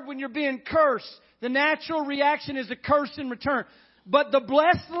hard when you're being cursed. The natural reaction is a curse in return. But the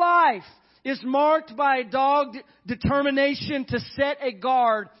blessed life is marked by a dogged determination to set a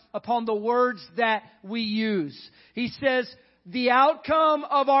guard upon the words that we use. He says, the outcome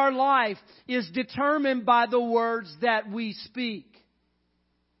of our life is determined by the words that we speak.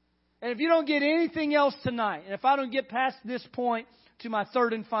 And if you don't get anything else tonight, and if I don't get past this point to my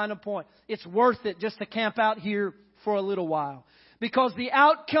third and final point, it's worth it just to camp out here for a little while. Because the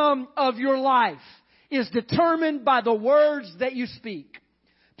outcome of your life is determined by the words that you speak.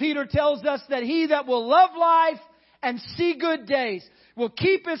 Peter tells us that he that will love life and see good days will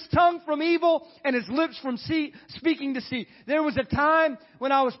keep his tongue from evil and his lips from speaking deceit. There was a time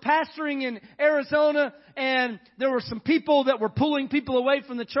when I was pastoring in Arizona, and there were some people that were pulling people away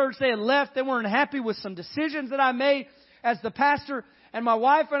from the church. They had left. They weren't happy with some decisions that I made as the pastor. And my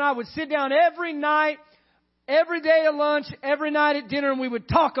wife and I would sit down every night, every day at lunch, every night at dinner, and we would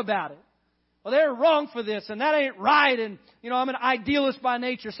talk about it. Well, they're wrong for this, and that ain't right. And, I'm an idealist by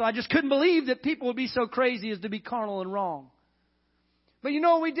nature, so I just couldn't believe that people would be so crazy as to be carnal and wrong. But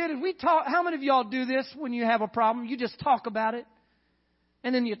what we did is we talk. How many of y'all do this when you have a problem? You just talk about it,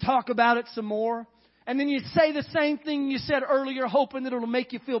 and then you talk about it some more, and then you say the same thing you said earlier, hoping that it'll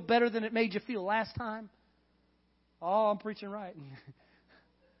make you feel better than it made you feel last time. Oh, I'm preaching right.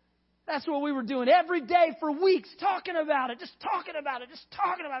 That's what we were doing every day for weeks, talking about it, just talking about it, just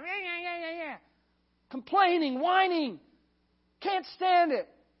talking about it. Yeah. Complaining, whining. Can't stand it.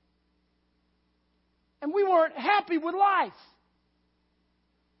 And we weren't happy with life.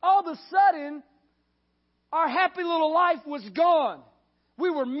 All of a sudden, our happy little life was gone. We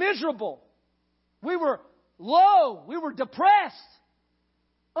were miserable. We were low. We were depressed.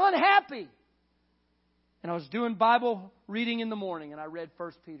 Unhappy. And I was doing Bible reading in the morning, and I read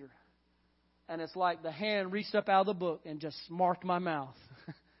 1 Peter. And it's like the hand reached up out of the book and just marked my mouth.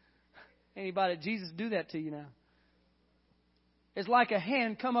 Anybody, Jesus do that to you now? It's like a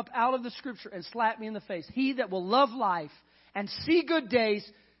hand come up out of the Scripture and slap me in the face. He that will love life and see good days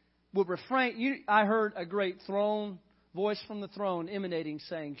will refrain. I heard a great voice from the throne emanating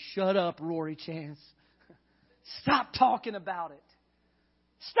saying, shut up, Rory Chance. Stop talking about it.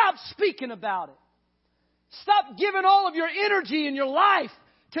 Stop speaking about it. Stop giving all of your energy in your life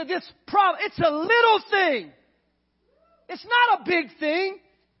to this problem. It's a little thing. It's not a big thing.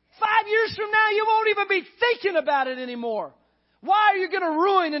 5 years from now, you won't even be thinking about it anymore. Why are you going to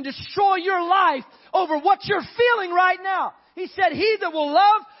ruin and destroy your life over what you're feeling right now? He said, he that will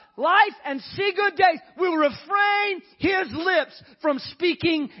love life and see good days will refrain his lips from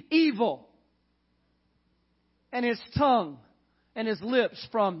speaking evil, and his tongue and his lips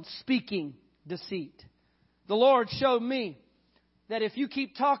from speaking deceit. The Lord showed me that if you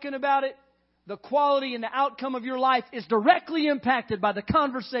keep talking about it, the quality and the outcome of your life is directly impacted by the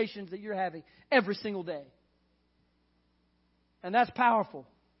conversations that you're having every single day. And that's powerful.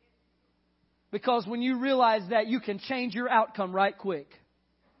 Because when you realize that, you can change your outcome right quick.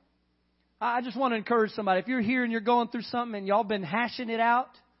 I just want to encourage somebody. If you're here and you're going through something and y'all been hashing it out,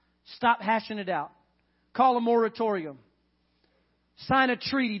 stop hashing it out. Call a moratorium. Sign a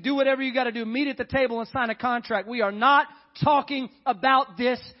treaty. Do whatever you got to do. Meet at the table and sign a contract. We are not talking about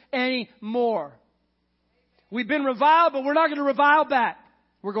this anymore. We've been reviled, but we're not going to revile back.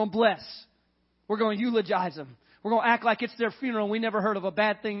 We're going to bless. We're going to eulogize them. We're going to act like it's their funeral and we never heard of a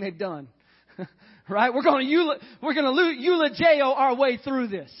bad thing they've done. Right? We're going to eulogio our way through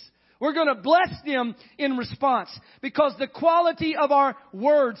this. We're going to bless them in response, because the quality of our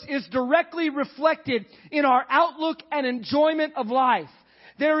words is directly reflected in our outlook and enjoyment of life.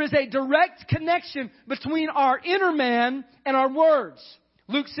 There is a direct connection between our inner man and our words.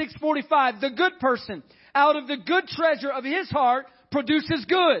 Luke 6:45, the good person out of the good treasure of his heart produces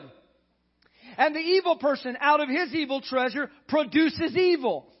good. And the evil person out of his evil treasure produces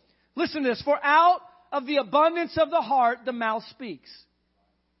evil. Listen to this. For out of the abundance of the heart, the mouth speaks.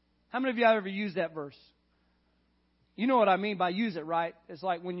 How many of you have ever used that verse? You know what I mean by use it, right? It's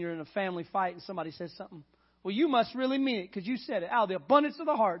like when you're in a family fight and somebody says something. Well, you must really mean it because you said it. Out of the abundance of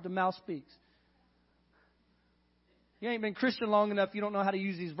the heart, the mouth speaks. You ain't been Christian long enough. You don't know how to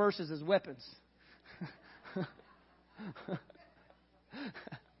use these verses as weapons.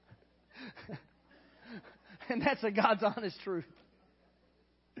 And that's a God's honest truth.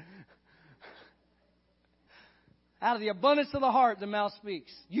 Out of the abundance of the heart, the mouth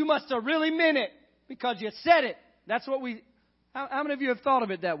speaks. You must have really meant it because you said it. That's what we... How many of you have thought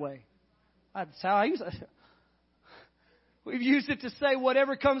of it that way? That's how I use it. We've used it to say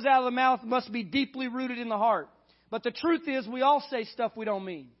whatever comes out of the mouth must be deeply rooted in the heart. But the truth is, we all say stuff we don't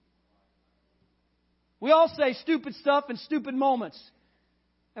mean. We all say stupid stuff in stupid moments.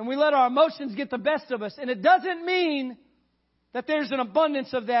 And we let our emotions get the best of us. And it doesn't mean that there's an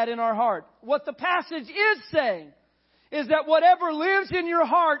abundance of that in our heart. What the passage is saying is that whatever lives in your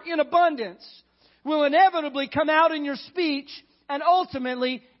heart in abundance will inevitably come out in your speech and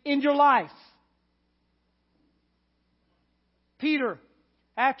ultimately in your life. Peter,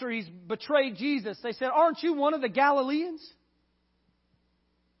 after he's betrayed Jesus, they said, "Aren't you one of the Galileans?"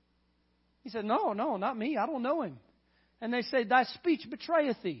 He said, No, not me. I don't know him. And they said, "Thy speech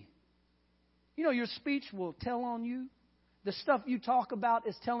betrayeth thee." You know, your speech will tell on you. The stuff you talk about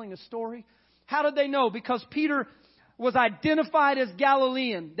is telling a story. How did they know? Because Peter was identified as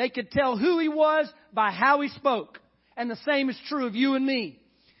Galilean. They could tell who he was by how he spoke. And the same is true of you and me.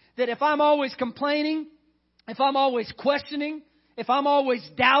 That if I'm always complaining, if I'm always questioning, if I'm always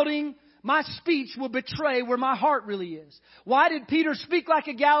doubting, my speech will betray where my heart really is. Why did Peter speak like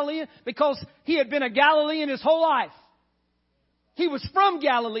a Galilean? Because he had been a Galilean his whole life. He was from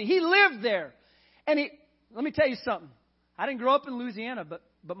Galilee. He lived there. And let me tell you something. I didn't grow up in Louisiana,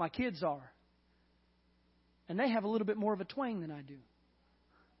 but my kids are. And they have a little bit more of a twang than I do.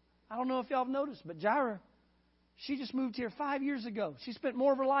 I don't know if y'all have noticed, but Jaira, she just moved here 5 years ago. She spent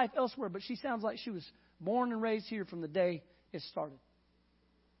more of her life elsewhere, but she sounds like she was born and raised here from the day it started.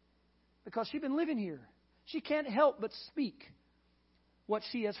 Because she's been living here. She can't help but speak what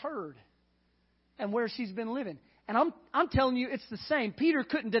she has heard and where she's been living. And I'm telling you, it's the same. Peter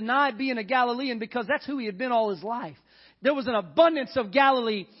couldn't deny being a Galilean because that's who he had been all his life. There was an abundance of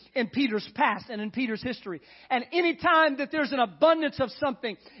Galilee in Peter's past and in Peter's history. And any time that there's an abundance of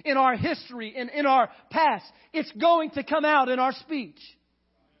something in our history and in our past, it's going to come out in our speech.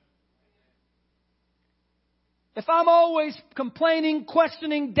 If I'm always complaining,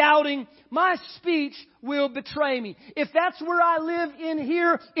 questioning, doubting, my speech will betray me. If that's where I live in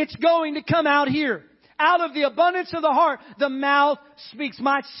here, it's going to come out here. Out of the abundance of the heart, the mouth speaks.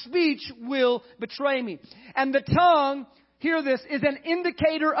 My speech will betray me. And the tongue, hear this, is an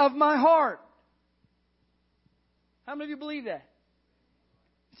indicator of my heart. How many of you believe that?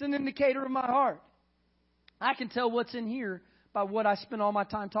 It's an indicator of my heart. I can tell what's in here by what I spend all my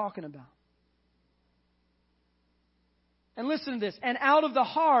time talking about. And listen to this. And out of the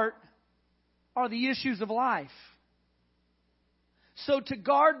heart are the issues of life. So to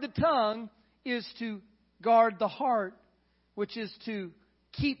guard the tongue is to guard the heart, which is to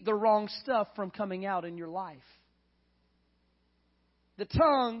keep the wrong stuff from coming out in your life. The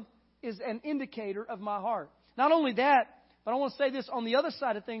tongue is an indicator of my heart. Not only that, but I want to say this, on the other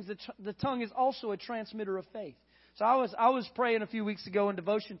side of things, the tongue is also a transmitter of faith. So I was praying a few weeks ago in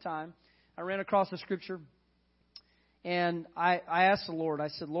devotion time. I ran across a scripture. And I asked the Lord, I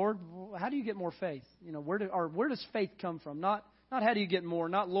said, Lord, how do you get more faith? You know, where does faith come from? Not how do you get more,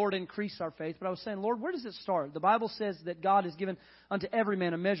 not Lord, increase our faith. But I was saying, Lord, where does it start? The Bible says that God has given unto every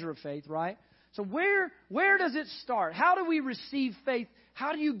man a measure of faith, right? So where does it start? How do we receive faith?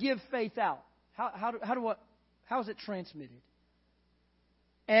 How do you give faith out? How is it transmitted?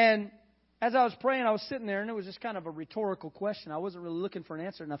 And as I was praying, I was sitting there, and it was just kind of a rhetorical question. I wasn't really looking for an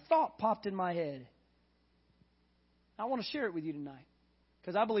answer, and a thought popped in my head. I want to share it with you tonight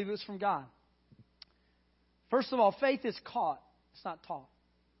because I believe it was from God. First of all, faith is caught. It's not taught.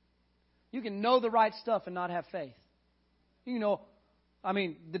 You can know the right stuff and not have faith. You know,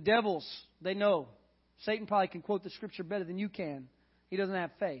 the devils, they know. Satan probably can quote the scripture better than you can. He doesn't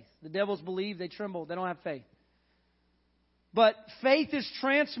have faith. The devils believe, they tremble, they don't have faith. But faith is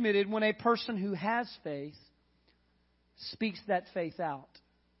transmitted when a person who has faith speaks that faith out.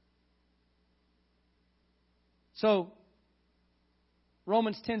 So,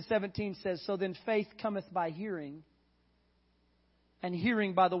 Romans 10:17 says, so then faith cometh by hearing, and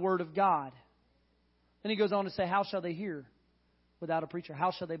hearing by the word of God. Then he goes on to say, how shall they hear without a preacher?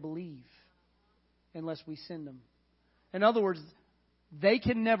 How shall they believe unless we send them? In other words, they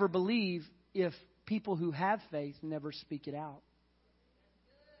can never believe if people who have faith never speak it out.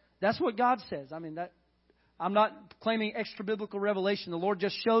 That's what God says. I'm not claiming extra biblical revelation. The Lord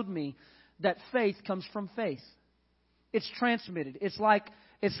just showed me that faith comes from faith. It's transmitted. It's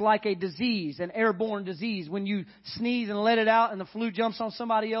like a disease, an airborne disease. When you sneeze and let it out and the flu jumps on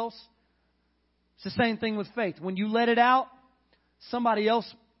somebody else, It's the same thing with faith. When you let it out, somebody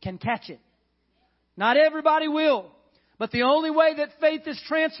else can catch it. Not everybody will. But the only way that faith is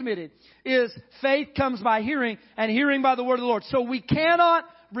transmitted is faith comes by hearing, and hearing by the word of the Lord. So we cannot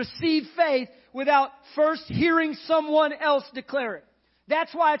receive faith without first hearing someone else declare it.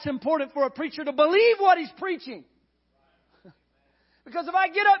 That's why it's important for a preacher to believe what he's preaching. Because if I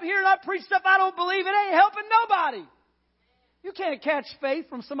get up here and I preach stuff I don't believe, it ain't helping nobody. You can't catch faith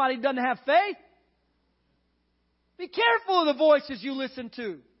from somebody who doesn't have faith. Be careful of the voices you listen to.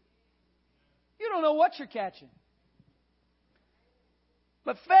 You don't know what you're catching.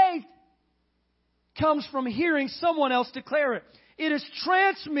 But faith comes from hearing someone else declare it. It is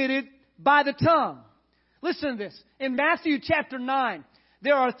transmitted by the tongue. Listen to this. In Matthew chapter 9,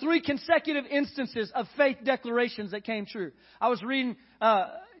 there are 3 consecutive instances of faith declarations that came true. I was reading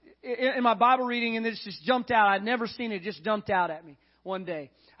in my Bible reading, and it just jumped out. I'd never seen it. It just jumped out at me one day.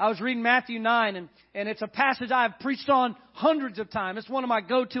 I was reading Matthew 9, and it's a passage I've preached on hundreds of times. It's one of my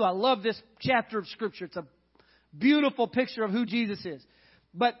go-to. I love this chapter of Scripture. It's a beautiful picture of who Jesus is.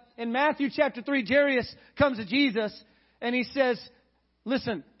 But in Matthew chapter 3, Jairus comes to Jesus, and he says,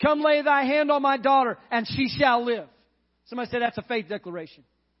 listen, come lay thy hand on my daughter, and she shall live. Somebody said that's a faith declaration.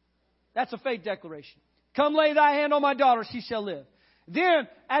 That's a faith declaration. Come lay thy hand on my daughter, she shall live. Then,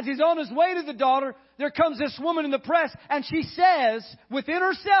 as he's on his way to the daughter, there comes this woman in the press, and she says within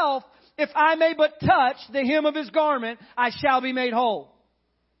herself, if I may but touch the hem of his garment, I shall be made whole.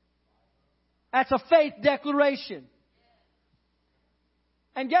 That's a faith declaration.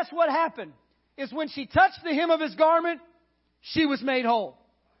 And guess what happened? Is when she touched the hem of his garment, she was made whole.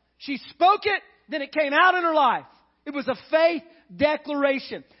 She spoke it, then it came out in her life. It was a faith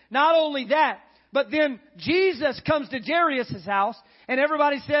declaration. Not only that, but then Jesus comes to Jairus' house, and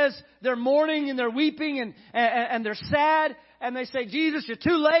everybody says they're mourning and they're weeping and they're sad. And they say, Jesus, you're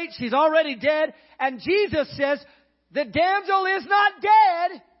too late. She's already dead. And Jesus says, the damsel is not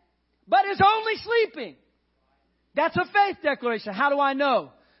dead, but is only sleeping. That's a faith declaration. How do I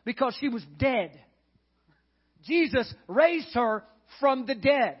know? Because she was dead. Jesus raised her from the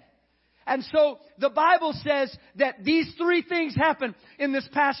dead. And so the Bible says that these 3 things happen in this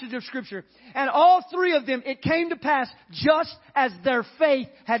passage of Scripture. And all 3 of them, it came to pass just as their faith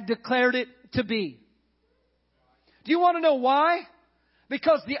had declared it to be. Do you want to know why?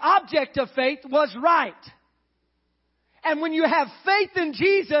 Because the object of faith was right. And when you have faith in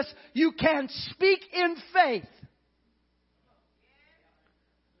Jesus, you can speak in faith.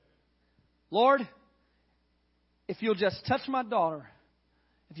 Lord, if you'll just touch my daughter,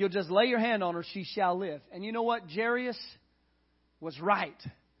 if you'll just lay your hand on her, she shall live. And you know what? Jairus was right.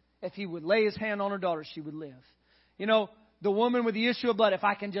 If he would lay his hand on her daughter, she would live. You know, the woman with the issue of blood, if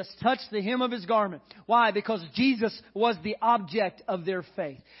I can just touch the hem of his garment. Why? Because Jesus was the object of their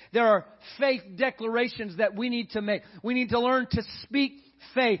faith. There are faith declarations that we need to make. We need to learn to speak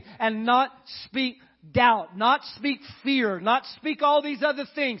faith and not speak doubt, not speak fear, not speak all these other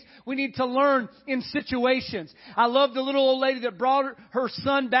things. We need to learn in situations. I love the little old lady that brought her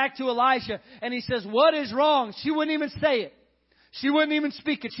son back to Elisha, and he says, what is wrong? She wouldn't even say it. She wouldn't even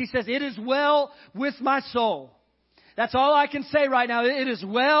speak it. She says, it is well with my soul. That's all I can say right now. It is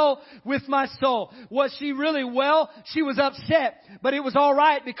well with my soul. Was she really well? She was upset, but it was all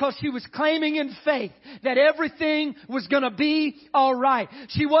right because she was claiming in faith that everything was going to be all right.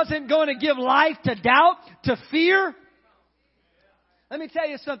 She wasn't going to give life to doubt, to fear. Let me tell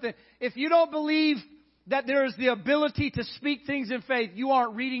you something. If you don't believe that there is the ability to speak things in faith, you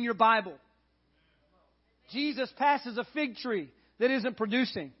aren't reading your Bible. Jesus passes a fig tree that isn't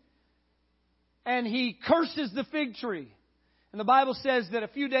producing. And he curses the fig tree. And the Bible says that a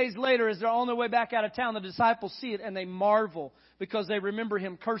few days later, as they're on their way back out of town, the disciples see it and they marvel because they remember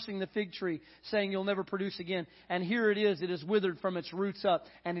him cursing the fig tree, saying you'll never produce again. And here it is withered from its roots up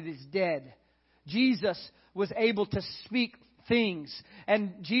and it is dead. Jesus was able to speak things.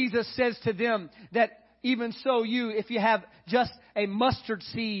 And Jesus says to them that even so you, if you have just a mustard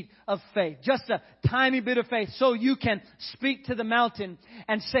seed of faith, just a tiny bit of faith, so you can speak to the mountain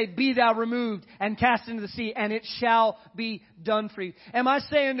and say, be thou removed and cast into the sea, and it shall be done for you. Am I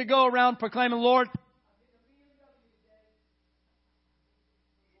saying to go around proclaiming, Lord,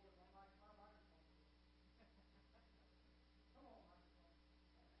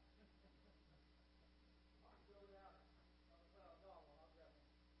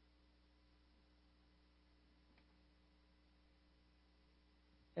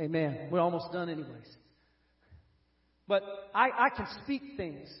 amen. We're almost done anyways. But I can speak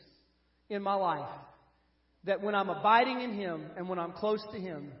things in my life that when I'm abiding in Him and when I'm close to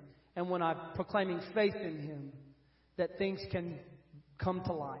Him and when I'm proclaiming faith in Him, that things can come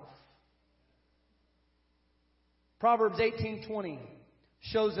to life. Proverbs 18:20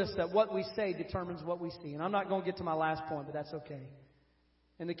 shows us that what we say determines what we see. And I'm not going to get to my last point, but that's okay.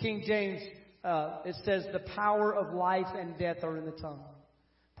 In the King James, it says, the power of life and death are in the tongue.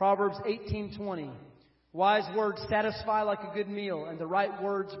 Proverbs 18:20. Wise words satisfy like a good meal, and the right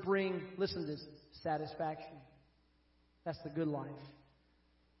words bring, listen to this, satisfaction. That's the good life.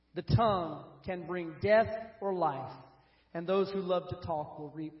 The tongue can bring death or life, and those who love to talk will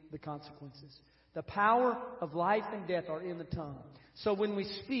reap the consequences. The power of life and death are in the tongue. So when we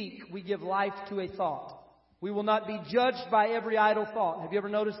speak, we give life to a thought. We will not be judged by every idle thought. Have you ever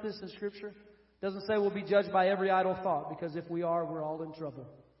noticed this in Scripture? It doesn't say we'll be judged by every idle thought, because if we are, we're all in trouble.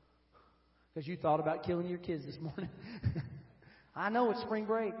 Because you thought about killing your kids this morning. I know it's spring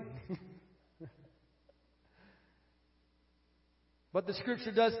break. But the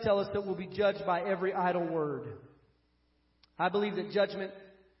Scripture does tell us that we'll be judged by every idle word. I believe that judgment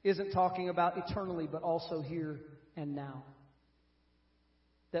isn't talking about eternally, but also here and now.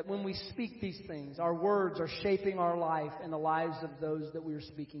 That when we speak these things, our words are shaping our life and the lives of those that we are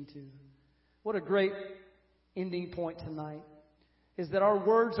speaking to. What a great ending point tonight is that our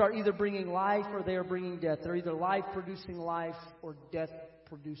words are either bringing life or they are bringing death. They're either life producing life or death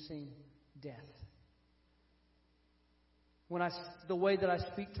producing death. The way that I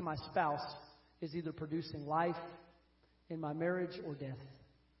speak to my spouse is either producing life in my marriage or death.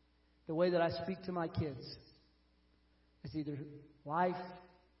 The way that I speak to my kids is either life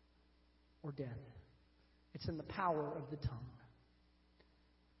or death. It's in the power of the tongue.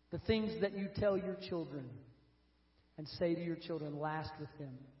 The things that you tell your children and say to your children last with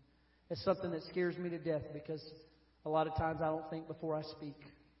them. It's something that scares me to death, because a lot of times I don't think before I speak.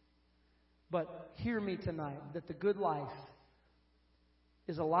 But hear me tonight, that the good life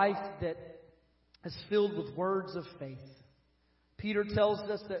is a life that is filled with words of faith. Peter tells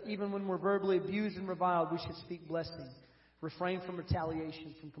us that even when we're verbally abused and reviled, we should speak blessing. Refrain from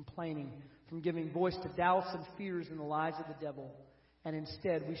retaliation, from complaining, from giving voice to doubts and fears and the lies of the devil. And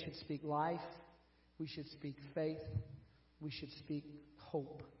instead, we should speak life. We should speak faith. We should speak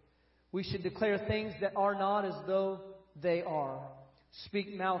hope. We should declare things that are not as though they are.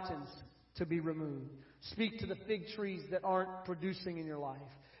 Speak mountains to be removed. Speak to the fig trees that aren't producing in your life.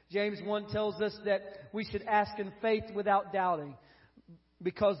 James 1 tells us that we should ask in faith without doubting,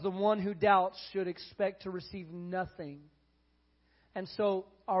 because the one who doubts should expect to receive nothing. And so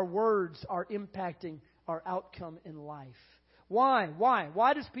our words are impacting our outcome in life. Why?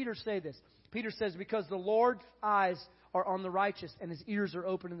 Why does Peter say this? Peter says, because the Lord's eyes are on the righteous and His ears are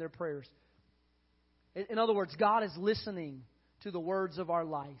open in their prayers. In other words, God is listening to the words of our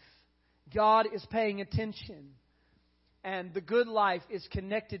life. God is paying attention. And the good life is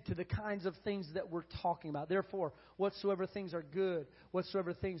connected to the kinds of things that we're talking about. Therefore, whatsoever things are good,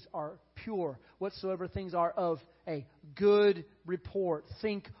 whatsoever things are pure, whatsoever things are of a good report,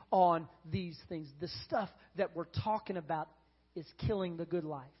 think on these things. The stuff that we're talking about is killing the good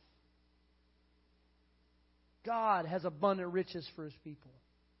life. God has abundant riches for His people.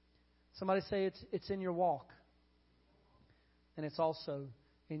 Somebody say it's in your walk. And it's also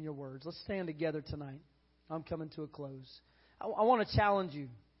in your words. Let's stand together tonight. I'm coming to a close. I want to challenge you.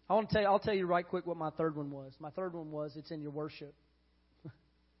 I'll tell you right quick what my third one was. My third one was, it's in your worship.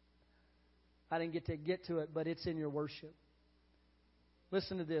 I didn't get to it, but it's in your worship.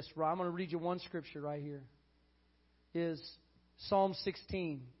 Listen to this. I'm going to read you one scripture right here. Is Psalm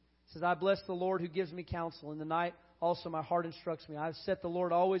 16. It says, I bless the Lord who gives me counsel. In the night also my heart instructs me. I have set the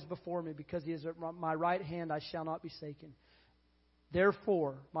Lord always before me, because He is at my right hand, I shall not be shaken.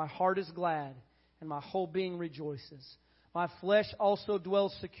 Therefore my heart is glad, and my whole being rejoices. My flesh also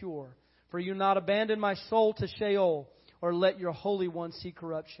dwells secure. For you not abandon my soul to Sheol, or let your Holy One see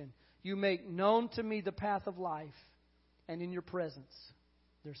corruption. You make known to me the path of life, and in your presence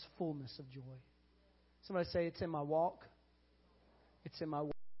there's fullness of joy. Somebody say, it's in my walk, it's in my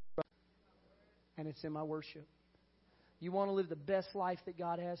work, and it's in my worship. You want to live the best life that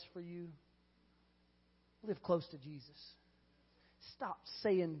God has for you? Live close to Jesus. Stop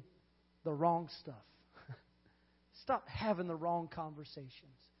saying the wrong stuff. Stop having the wrong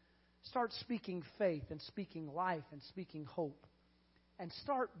conversations. Start speaking faith and speaking life and speaking hope. And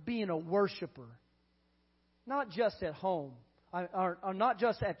start being a worshiper. Not just at home. Or not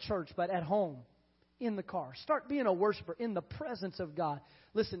just at church, but at home. In the car. Start being a worshiper in the presence of God.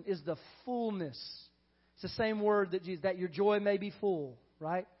 Listen, is the fullness. It's the same word that your joy may be full.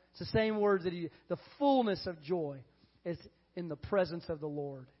 Right? It's the same word the fullness of joy is in the presence of the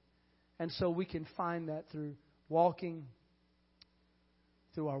Lord. And so we can find that through walking,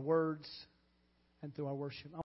 through our words, and through our worship.